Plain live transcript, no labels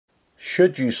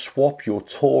Should you swap your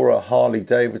Tourer Harley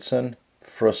Davidson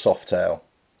for a Softail?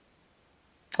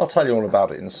 I'll tell you all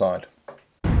about it inside.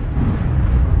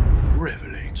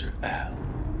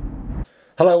 RevelatorAlf.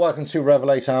 Hello, welcome to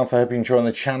RevelatorAlf. I hope you're enjoying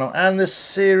the channel and this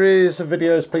series of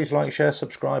videos. Please like, share,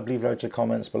 subscribe, leave loads of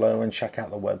comments below and check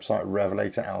out the website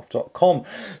RevelatorAlf.com.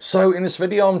 So in this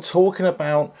video I'm talking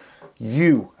about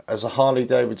you as a Harley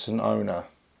Davidson owner.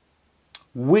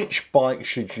 Which bike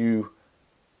should you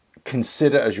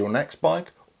consider as your next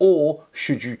bike, or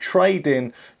should you trade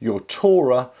in your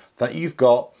Tourer that you've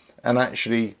got and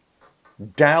actually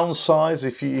downsize,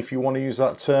 if you want to use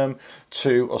that term,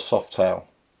 to a Softail?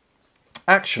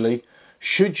 Actually,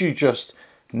 should you just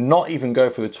not even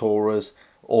go for the Tourers,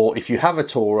 or if you have a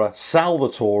Tourer, sell the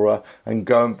Tourer and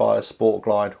go and buy a Sport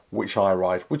Glide, which I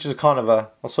ride, which is kind of a,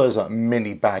 I suppose, a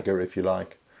mini bagger if you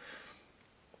like.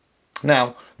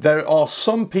 Now, there are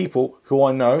some people who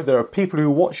I know, there are people who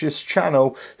watch this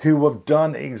channel who have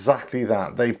done exactly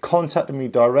that. They've contacted me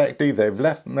directly, they've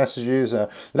left messages,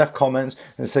 left comments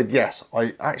and said, yes,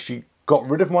 I actually got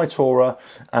rid of my Tourer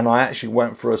and I actually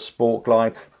went for a Sport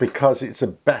Glide because it's a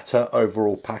better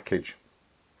overall package.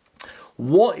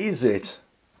 What is it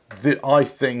that I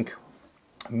think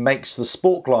makes the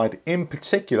Sport Glide, in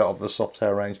particular of the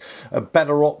Softail range, a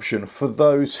better option for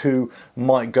those who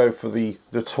might go for the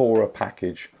Tourer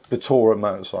package, the Tourer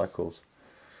motorcycles?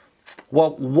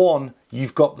 Well, one,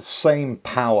 you've got the same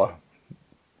powertrain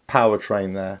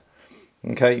there,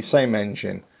 okay, same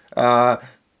engine.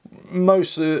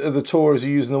 Most of the Tourers are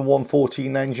using the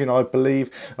 114 engine, I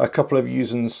believe. A couple of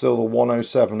using still the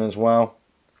 107 as well.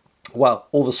 Well,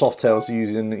 all the Softails are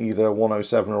using either a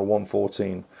 107 or a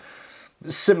 114.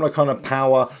 Similar kind of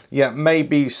power, yeah,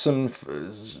 maybe some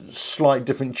slight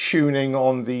different tuning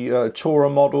on the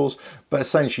Tourer models, but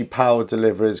essentially power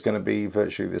delivery is going to be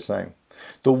virtually the same.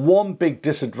 The one big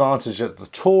disadvantage that the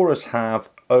Tourers have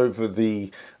over the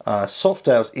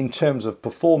Softails in terms of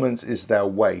performance is their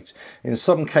weight. In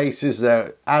some cases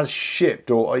they're as shipped,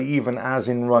 or even as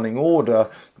in running order,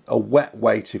 a wet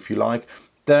weight if you like,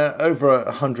 they're over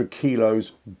 100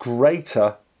 kilos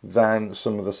greater than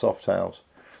some of the Softails.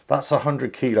 That's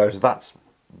 100 kilos, that's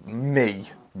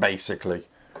me, basically.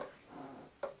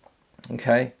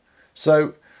 Okay,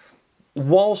 so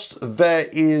whilst there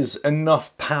is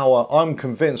enough power, I'm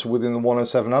convinced, within the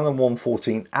 107 and the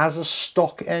 114 as a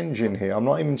stock engine here, I'm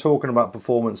not even talking about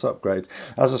performance upgrades,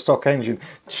 as a stock engine,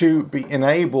 to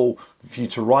enable for you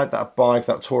to ride that bike,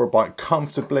 that Tourer bike,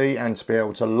 comfortably, and to be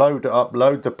able to load it up,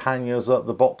 load the panniers up,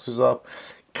 the boxes up,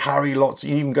 carry lots,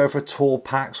 you even go for tour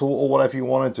packs or whatever you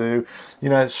want to do, you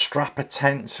know, strap a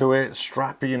tent to it,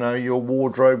 strap, you know, your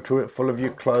wardrobe to it full of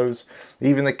your clothes,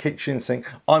 even the kitchen sink.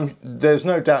 There's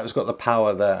no doubt it's got the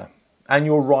power there, and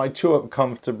you'll ride to it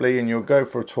comfortably and you'll go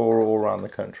for a tour all around the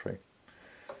country.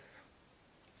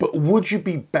 But would you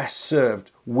be best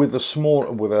served with a Sport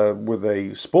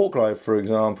Glide, for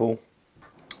example,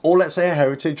 or let's say a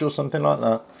Heritage or something like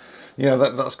that, you know,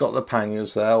 that's got the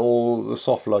panniers there or the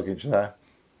soft luggage there?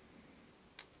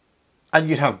 And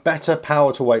you'd have better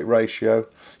power to weight ratio.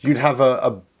 You'd have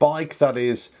a bike that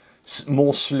is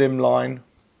more slimline,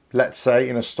 let's say,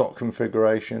 in a stock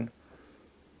configuration.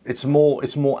 It's more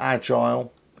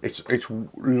agile. It's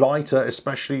lighter,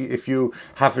 especially if you're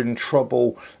having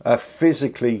trouble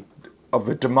physically of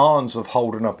the demands of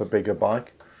holding up a bigger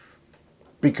bike,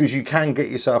 because you can get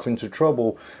yourself into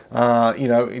trouble. You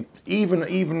know,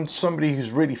 even somebody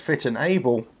who's really fit and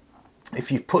able, if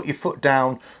you put your foot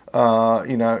down,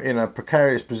 you know, in a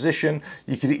precarious position,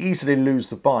 you could easily lose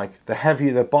the bike. The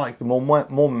heavier the bike, the more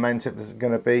momentum it's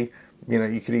going to be. You know,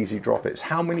 you could easily drop it. It's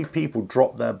how many people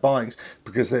drop their bikes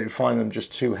because they find them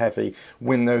just too heavy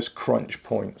when those crunch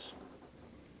points.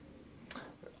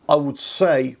 I would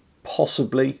say,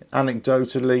 possibly,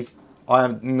 anecdotally, I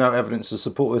have no evidence to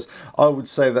support this, I would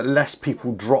say that less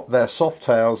people drop their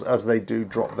Softails as they do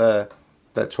drop their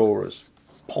Tourers.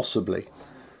 Possibly.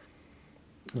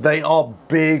 They are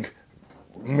big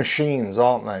machines,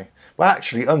 aren't they? Well,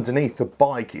 actually, underneath the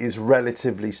bike is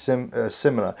relatively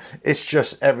similar. It's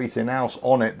just everything else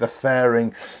on it, the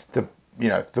fairing, the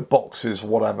boxes,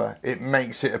 whatever. It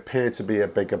makes it appear to be a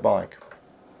bigger bike.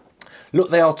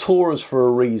 Look, they are Tourers for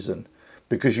a reason,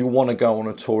 because you want to go on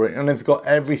a tour, and they've got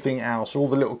everything else, all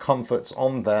the little comforts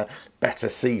on there, better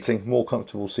seating, more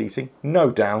comfortable seating, no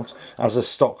doubt, as a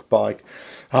stock bike.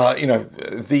 You know,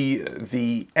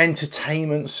 the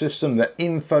entertainment system, the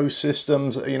info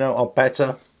systems, you know, are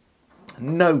better,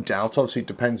 no doubt. Obviously, it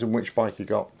depends on which bike you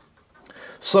got.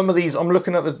 Some of these, I'm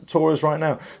looking at the Touras right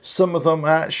now, some of them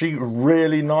are actually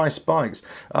really nice bikes.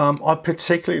 I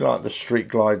particularly like the Street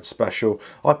Glide Special.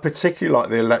 I particularly like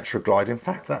the Electra Glide. In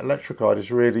fact, that Electra Glide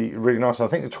is really, really nice. I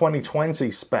think the 2020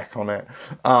 spec on it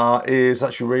is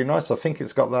actually really nice. I think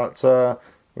it's got that,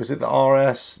 was it the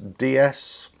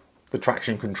RSDS? The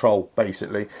traction control,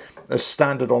 basically. As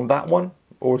standard on that one,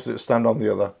 or is it standard on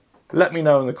the other? Let me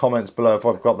know in the comments below if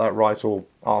I've got that right or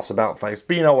arse about face,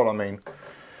 but you know what I mean.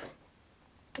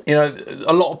 You know,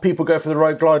 a lot of people go for the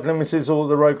Road Glide Limiteds or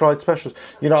the Road Glide Specials.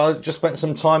 You know, I just spent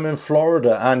some time in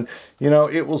Florida and, you know,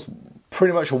 it was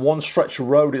pretty much a one stretch of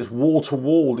road. It's wall to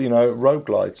wall, you know, Road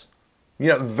Glides. You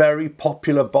know, very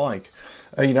popular bike,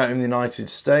 you know, in the United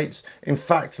States. In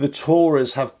fact, the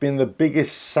Touras have been the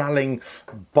biggest selling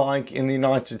bike in the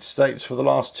United States for the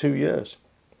last 2 years.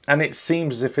 And it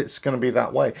seems as if it's going to be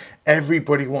that way.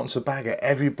 Everybody wants a bagger.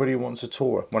 Everybody wants a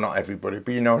Tourer. Well, not everybody,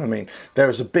 but you know what I mean.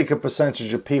 There is a bigger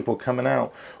percentage of people coming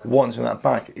out wanting that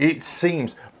bike. It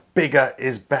seems bigger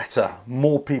is better.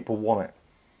 More people want it.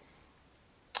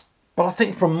 But I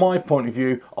think from my point of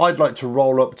view, I'd like to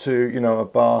roll up to, you know, a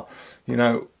bar, you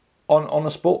know, on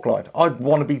a Sport Glide. I'd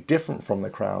want to be different from the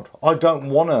crowd. I don't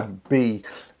want to be,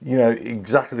 you know,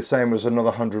 exactly the same as another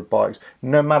 100 bikes,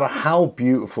 no matter how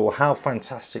beautiful, how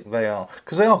fantastic they are,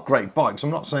 because they are great bikes. I'm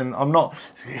not saying, I'm not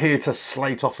here to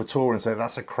slate off a Tour and say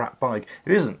that's a crap bike.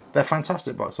 It isn't. They're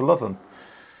fantastic bikes. I love them.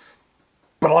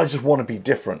 But I just want to be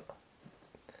different.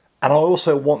 And I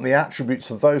also want the attributes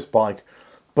of those bikes,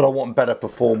 but I want better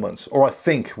performance, or I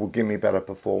think will give me better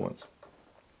performance.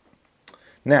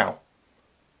 Now,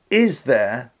 is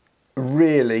there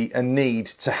really a need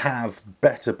to have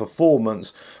better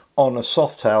performance on a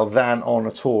Softail than on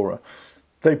a Tourer?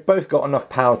 They've both got enough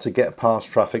power to get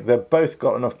past traffic. They've both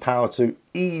got enough power to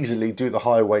easily do the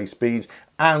highway speeds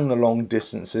and the long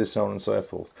distances, so on and so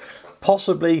forth.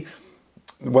 Possibly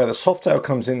where the Softail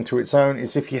comes into its own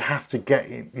is if you have to get,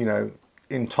 you know,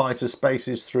 in tighter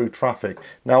spaces through traffic.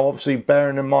 Now, obviously,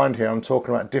 bearing in mind here, I'm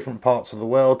talking about different parts of the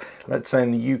world. Let's say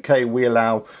in the UK, we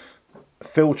allow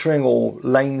filtering or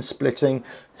lane splitting.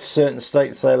 Certain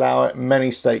states they allow it,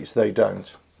 many states they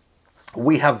don't.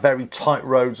 We have very tight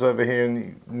roads over here,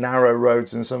 and narrow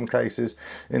roads in some cases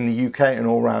in the UK and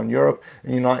all around Europe. In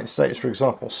the United States, for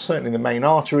example, certainly the main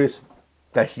arteries,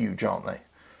 they're huge, aren't they?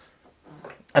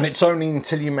 And it's only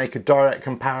until you make a direct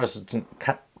comparison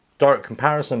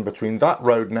between that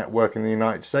road network in the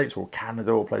United States or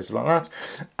Canada or places like that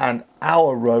and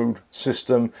our road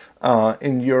system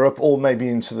in Europe, or maybe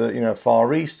into the, you know,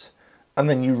 Far East, and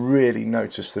then you really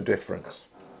notice the difference.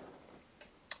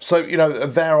 So, you know,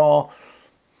 there are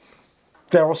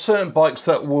certain bikes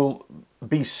that will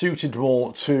be suited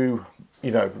more to,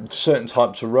 you know, certain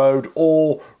types of road,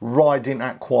 or riding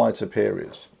at quieter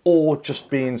periods, or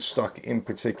just being stuck in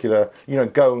particular, you know,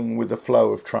 going with the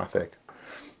flow of traffic.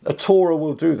 A Tourer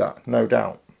will do that, no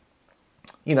doubt.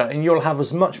 You know, and you'll have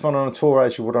as much fun on a Tourer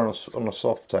as you would on a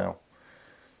Softail.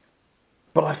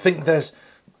 But I think there's,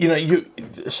 you know,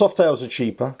 Softails are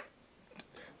cheaper.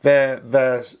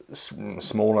 They're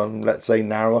smaller, let's say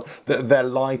narrower. They're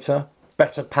lighter,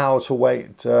 better power to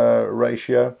weight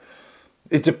ratio.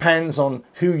 It depends on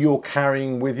who you're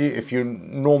carrying with you. If you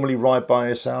normally ride by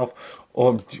yourself,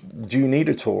 or do you need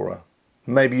a Tourer?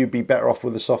 Maybe you'd be better off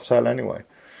with a Softail anyway.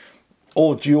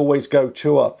 Or do you always go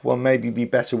two up? Well, maybe be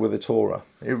better with a Tourer.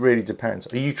 It really depends.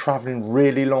 Are you traveling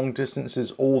really long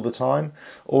distances all the time?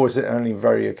 Or is it only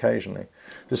very occasionally?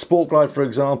 The Sport Glide, for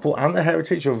example, and the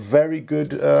Heritage are very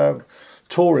good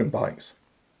touring bikes.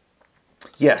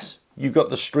 Yes, you've got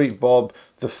the Street Bob,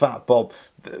 the Fat Bob.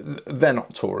 They're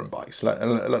not touring bikes,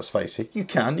 let's face it. You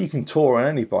can tour on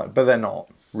any bike, but they're not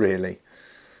really.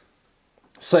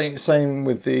 Same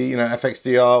with the, you know,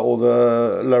 FXDR or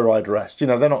the Lowrider S. You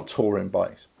know, they're not touring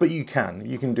bikes, but you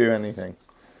can do anything.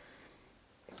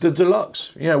 The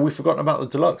Deluxe, you know, we've forgotten about the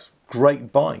Deluxe.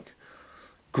 Great bike,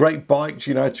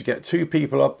 you know, to get two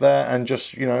people up there and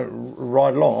just, you know,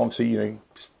 ride along. Obviously, you know,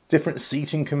 different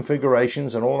seating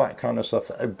configurations and all that kind of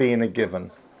stuff being a given.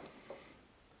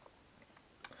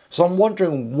 So I'm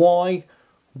wondering, why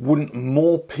wouldn't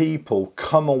more people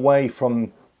come away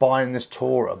from buying this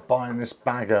Tourer, buying this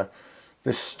bagger,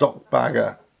 this stock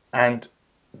bagger, and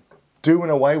doing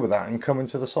away with that and coming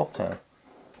to the Softail,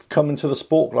 coming to the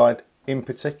Sport Glide in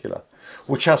particular,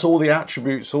 which has all the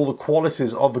attributes, all the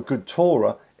qualities of a good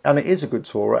Tourer, and it is a good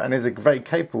Tourer and is a very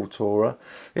capable Tourer,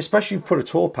 especially if you put a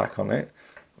tour pack on it.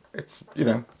 It's, you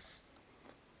know,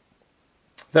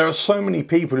 there are so many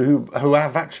people who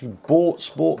have actually bought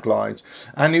Sport Glides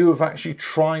and who have actually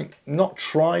not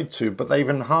tried to, but they've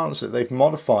enhanced it, they've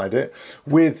modified it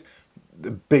with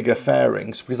bigger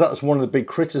fairings, because that's one of the big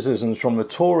criticisms from the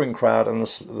touring crowd and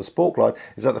the Sport Glide,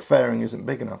 is that the fairing isn't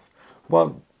big enough.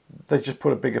 Well, they just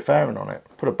put a bigger fairing on it,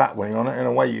 put a bat wing on it, and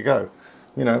away you go.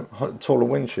 You know, taller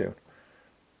windshield.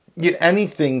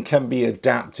 Anything can be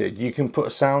adapted. You can put a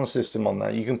sound system on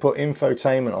there. You can put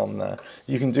infotainment on there.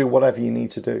 You can do whatever you need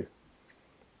to do.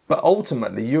 But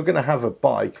ultimately, you're going to have a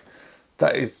bike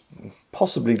that is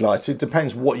possibly lighter. It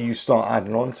depends what you start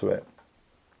adding onto it.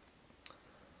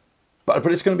 But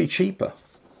it's going to be cheaper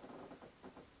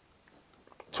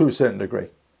to a certain degree.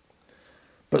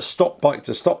 But stock bike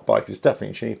to stock bike is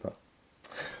definitely cheaper.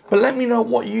 But let me know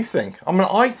what you think. I mean,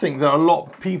 I think that a lot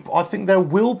of people, I think there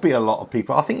will be a lot of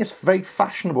people. I think it's very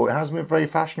fashionable. It has been very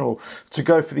fashionable to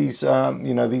go for these,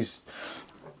 you know, these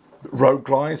road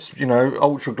glides, you know,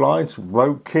 ultra glides,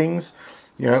 Road Kings.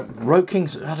 You know, Road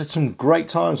Kings, I had some great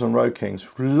times on Road Kings.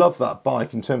 Love that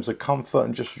bike in terms of comfort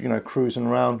and just, you know, cruising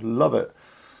around. Love it.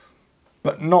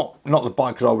 But not the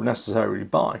bike that I would necessarily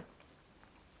buy.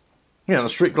 You know, the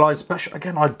Street Glide Special,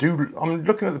 again, I'm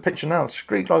looking at the picture now, the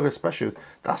Street Glide Special,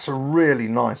 that's a really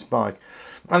nice bike.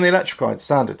 And the Electric Glide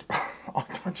Standard, I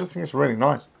just think it's really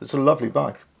nice. It's a lovely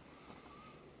bike.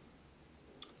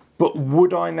 But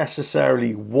would I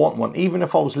necessarily want one, even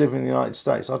if I was living in the United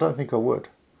States? I don't think I would.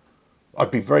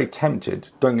 I'd be very tempted,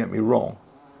 don't get me wrong.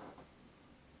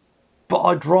 But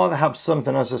I'd rather have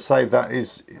something, as I say, that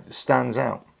stands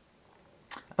out.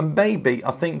 And maybe,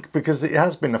 I think, because it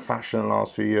has been a fashion in the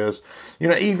last few years, you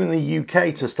know, even the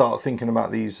UK to start thinking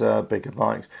about these bigger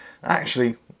bikes,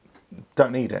 actually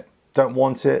don't need it, don't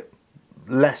want it.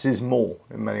 Less is more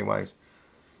in many ways.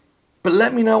 But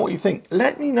let me know what you think.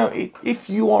 Let me know if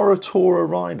you are a tourer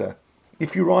rider,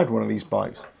 if you ride one of these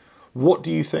bikes, what do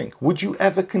you think? Would you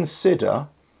ever consider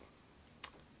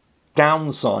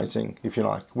downsizing, if you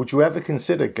like? Would you ever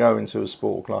consider going to a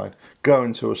Sport Glide,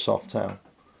 going to a Softail?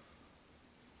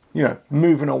 You know,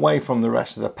 moving away from the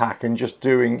rest of the pack and just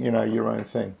doing, you know, your own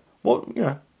thing. Well, you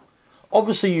know,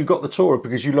 obviously you got the Tourer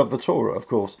because you love the Tourer, of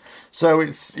course. So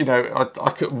it's, you know, I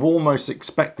could almost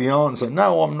expect the answer.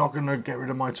 No, I'm not going to get rid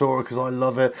of my Tourer because I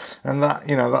love it. And that,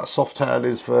 you know, that Softail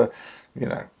is for, you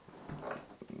know,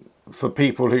 for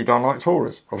people who don't like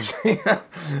Tourers, obviously.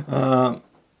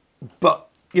 But,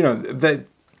 you know,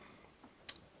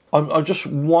 I just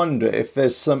wonder if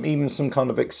there's even some kind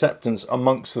of acceptance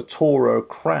amongst the Tourer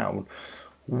crowd,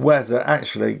 whether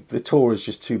actually the Tourer is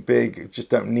just too big, just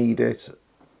don't need it.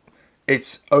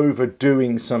 It's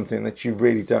overdoing something that you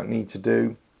really don't need to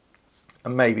do,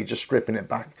 and maybe just stripping it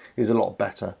back is a lot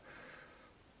better.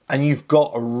 And you've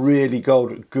got a really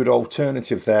good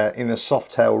alternative there in the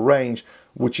Softail range,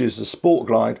 which is the Sport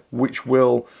Glide, which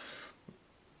will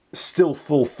still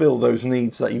fulfill those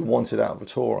needs that you wanted out of a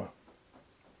Tourer.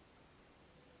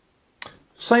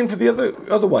 Same for the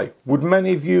other way. Would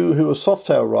many of you who are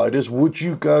Softail riders, would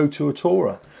you go to a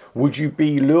Tourer? Would you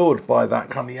be lured by that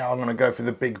kind of, yeah, I'm going to go for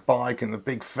the big bike and the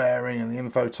big fairing and the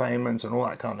infotainment and all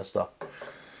that kind of stuff?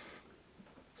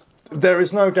 There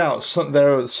is no doubt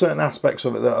there are certain aspects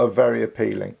of it that are very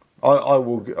appealing. I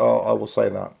will say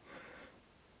that.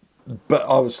 But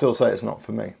I would still say it's not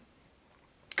for me.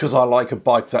 Because I like a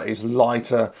bike that is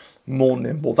lighter, more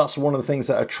nimble. That's one of the things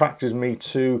that attracted me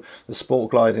to the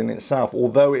Sport Glide in itself.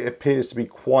 Although it appears to be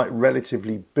quite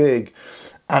relatively big,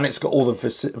 and it's got all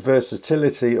the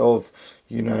versatility of,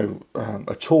 you know,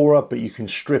 a Tourer, but you can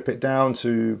strip it down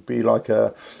to be like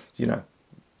a, you know,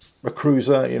 a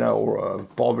cruiser, you know, or a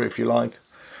bobber if you like.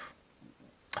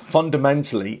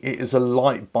 Fundamentally, it is a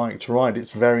light bike to ride.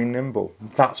 It's very nimble.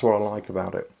 That's what I like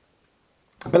about it.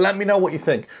 But let me know what you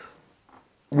think.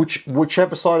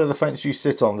 Whichever side of the fence you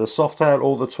sit on, the Softail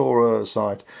or the Tourer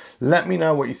side, let me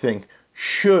know what you think.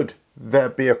 Should there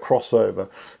be a crossover?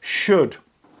 Should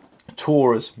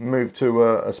Tourers move to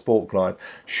a Sport Glide?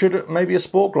 Should maybe a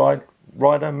Sport Glide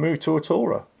rider move to a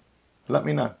Tourer? Let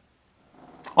me know.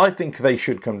 I think they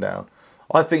should come down.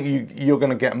 I think you're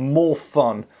going to get more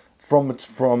fun from a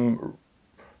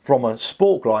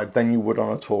Sport Glide than you would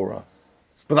on a Tourer.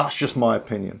 But that's just my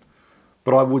opinion.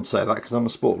 But I would say that because I'm a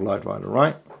Sport Glide rider,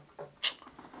 right?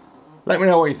 Let me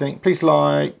know what you think. Please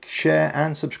like, share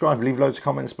and subscribe. Leave loads of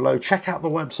comments below. Check out the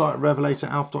website,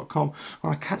 RevelatorAlf.com.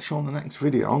 When I catch you on the next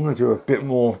video, I'm going to do a bit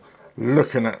more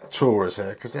looking at Tourers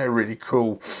here because they're really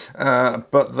cool.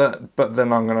 But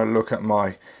then I'm going to look at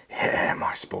my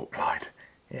Sport Glide.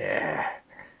 Yeah.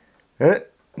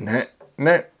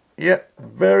 Yeah,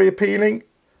 very appealing.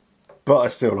 But I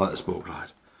still like the Sport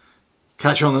Glide.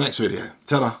 Catch you on the next video.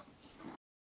 Ta-da.